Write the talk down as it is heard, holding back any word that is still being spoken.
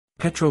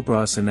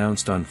Petrobras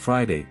announced on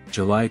Friday,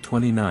 July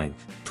 29,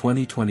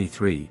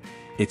 2023,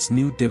 its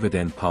new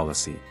dividend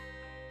policy.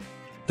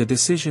 The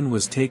decision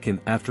was taken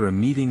after a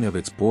meeting of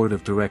its board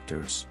of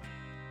directors.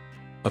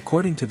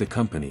 According to the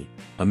company,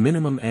 a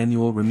minimum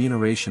annual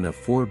remuneration of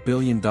 $4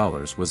 billion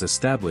was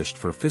established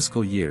for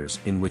fiscal years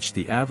in which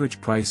the average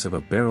price of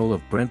a barrel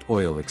of Brent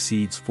oil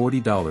exceeds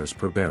 $40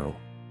 per barrel.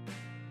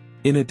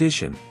 In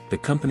addition, the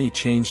company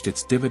changed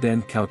its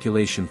dividend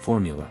calculation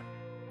formula.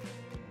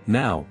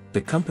 Now,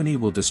 the company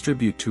will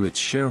distribute to its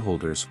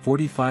shareholders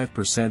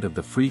 45% of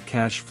the free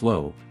cash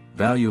flow,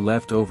 value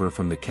left over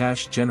from the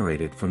cash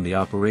generated from the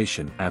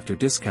operation after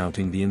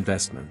discounting the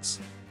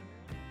investments.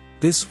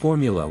 This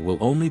formula will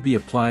only be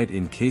applied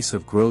in case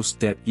of gross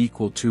debt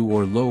equal to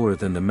or lower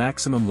than the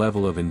maximum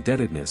level of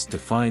indebtedness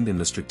defined in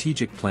the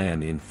strategic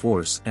plan in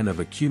force and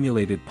of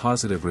accumulated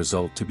positive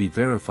result to be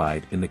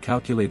verified in the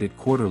calculated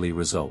quarterly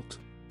result.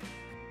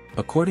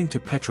 According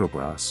to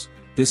Petrobras,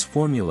 this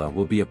formula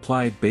will be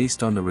applied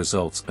based on the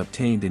results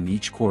obtained in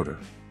each quarter.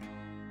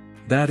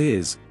 That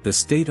is, the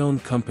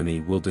state-owned company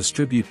will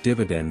distribute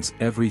dividends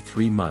every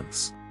 3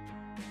 months.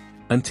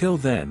 Until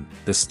then,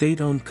 the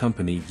state-owned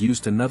company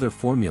used another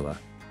formula,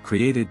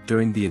 created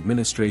during the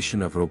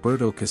administration of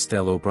Roberto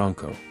Castello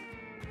Branco.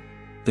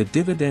 The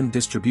dividend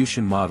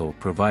distribution model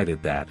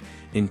provided that,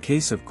 in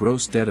case of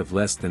gross debt of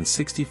less than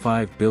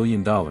 $65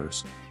 billion,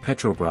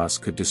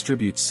 Petrobras could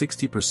distribute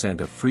 60%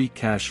 of free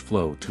cash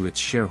flow to its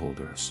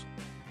shareholders.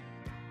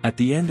 At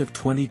the end of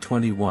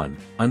 2021,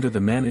 under the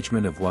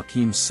management of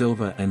Joaquim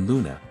Silva and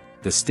Luna,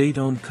 the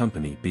state-owned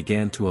company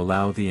began to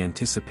allow the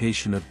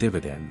anticipation of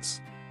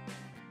dividends.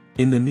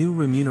 In the new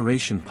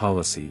remuneration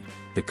policy,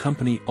 the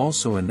company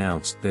also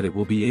announced that it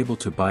will be able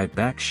to buy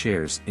back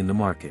shares in the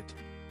market.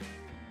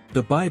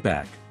 The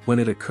buyback, when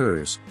it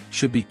occurs,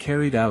 should be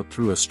carried out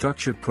through a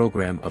structured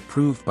program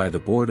approved by the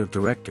board of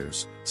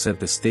directors, said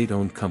the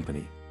state-owned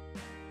company.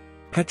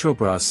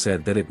 Petrobras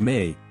said that it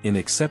may, in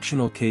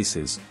exceptional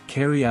cases,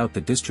 carry out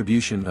the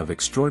distribution of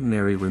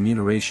extraordinary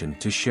remuneration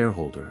to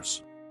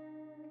shareholders.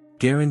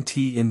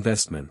 Guarantee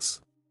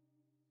investments.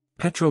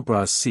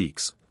 Petrobras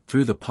seeks,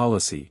 through the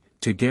policy,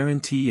 to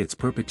guarantee its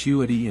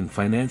perpetuity and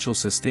financial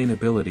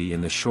sustainability in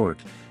the short,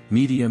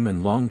 medium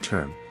and long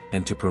term,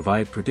 and to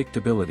provide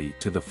predictability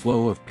to the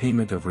flow of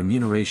payment of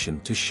remuneration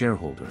to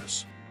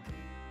shareholders.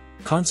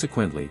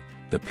 Consequently,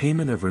 the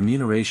payment of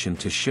remuneration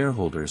to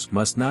shareholders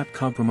must not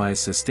compromise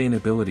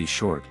sustainability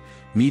short,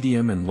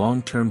 medium and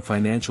long-term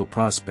financial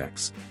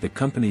prospects, the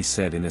company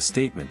said in a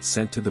statement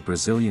sent to the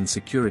Brazilian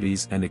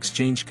Securities and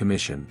Exchange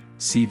Commission,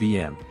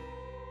 CVM.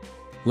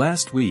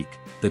 Last week,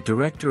 the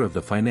director of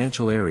the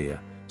financial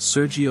area,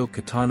 Sergio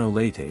Catano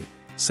Leite,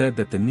 said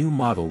that the new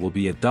model will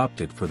be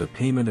adopted for the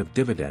payment of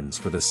dividends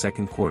for the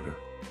second quarter.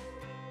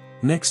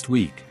 Next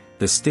week,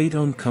 the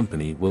state-owned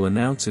company will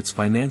announce its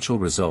financial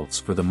results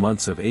for the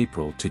months of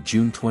April to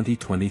June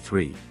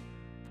 2023.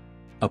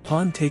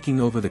 Upon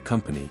taking over the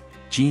company,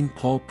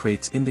 Jean-Paul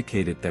Prats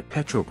indicated that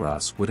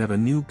Petrobras would have a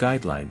new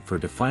guideline for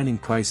defining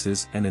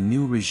prices and a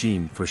new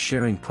regime for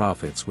sharing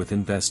profits with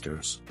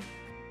investors.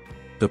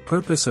 The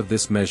purpose of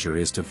this measure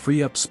is to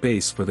free up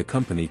space for the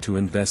company to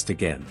invest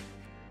again.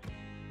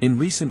 In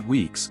recent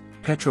weeks,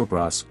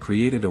 Petrobras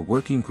created a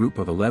working group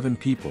of 11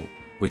 people,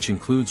 which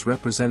includes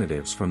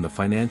representatives from the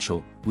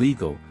financial,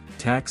 legal,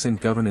 tax and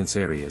governance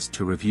areas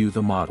to review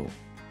the model.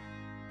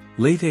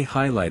 Leite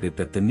highlighted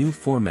that the new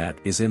format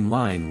is in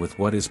line with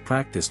what is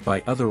practiced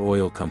by other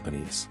oil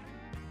companies.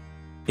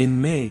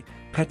 In May,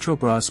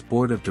 Petrobras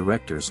Board of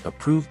Directors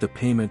approved the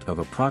payment of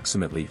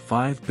approximately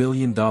 $5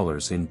 billion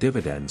in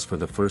dividends for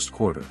the first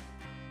quarter.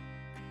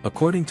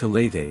 According to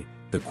Leite,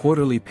 the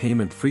quarterly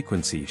payment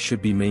frequency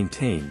should be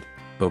maintained,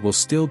 but will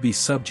still be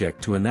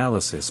subject to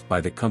analysis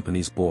by the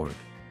company's board.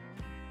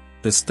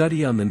 The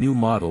study on the new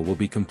model will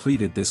be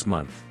completed this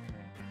month.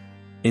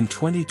 In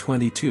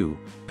 2022,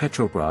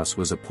 Petrobras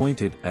was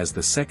appointed as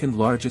the second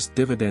largest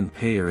dividend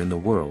payer in the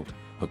world,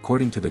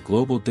 according to the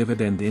Global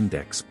Dividend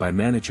Index by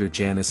manager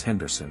Janice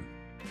Henderson.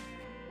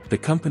 The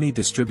company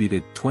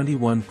distributed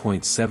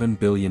 $21.7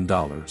 billion.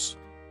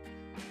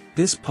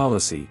 This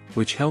policy,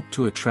 which helped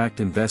to attract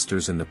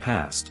investors in the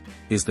past,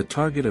 is the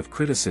target of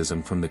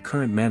criticism from the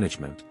current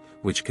management,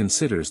 which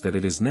considers that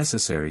it is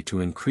necessary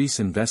to increase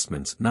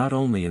investments not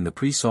only in the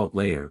pre-salt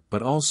layer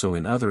but also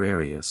in other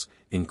areas,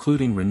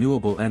 including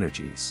renewable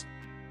energies.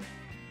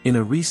 In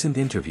a recent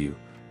interview,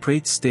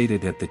 Prats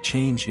stated that the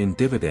change in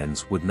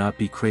dividends would not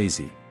be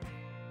crazy.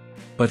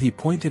 But he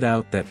pointed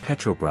out that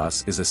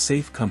Petrobras is a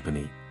safe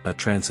company, a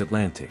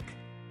transatlantic.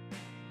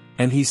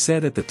 And he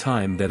said at the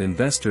time that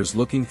investors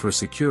looking for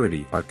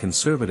security are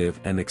conservative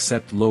and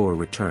accept lower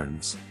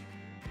returns.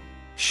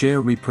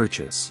 Share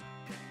repurchase.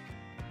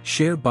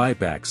 Share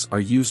buybacks are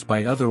used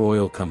by other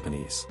oil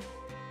companies.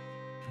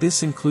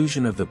 This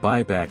inclusion of the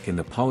buyback in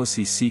the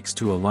policy seeks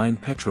to align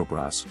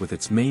Petrobras with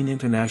its main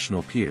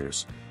international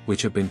peers,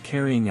 which have been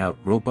carrying out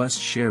robust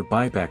share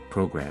buyback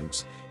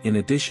programs, in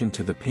addition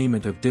to the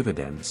payment of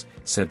dividends,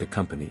 said the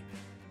company.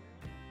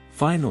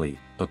 Finally,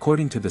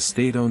 according to the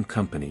state-owned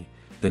company,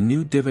 The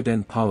new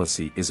dividend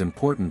policy is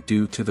important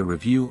due to the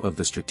review of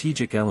the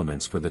strategic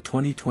elements for the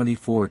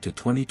 2024 to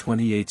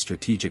 2028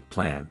 strategic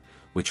plan,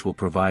 which will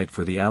provide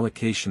for the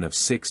allocation of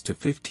 6 to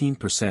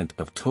 15%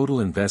 of total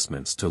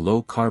investments to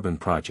low-carbon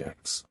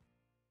projects.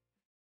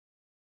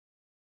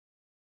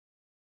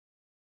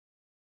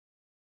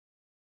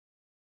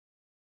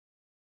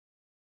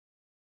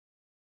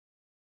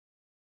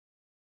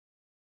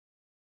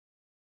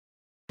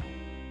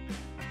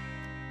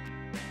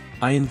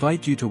 I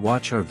invite you to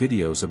watch our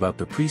videos about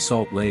the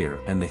pre-salt layer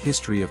and the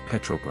history of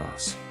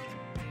Petrobras.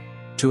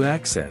 To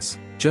access,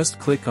 just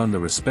click on the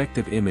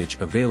respective image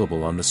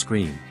available on the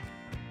screen.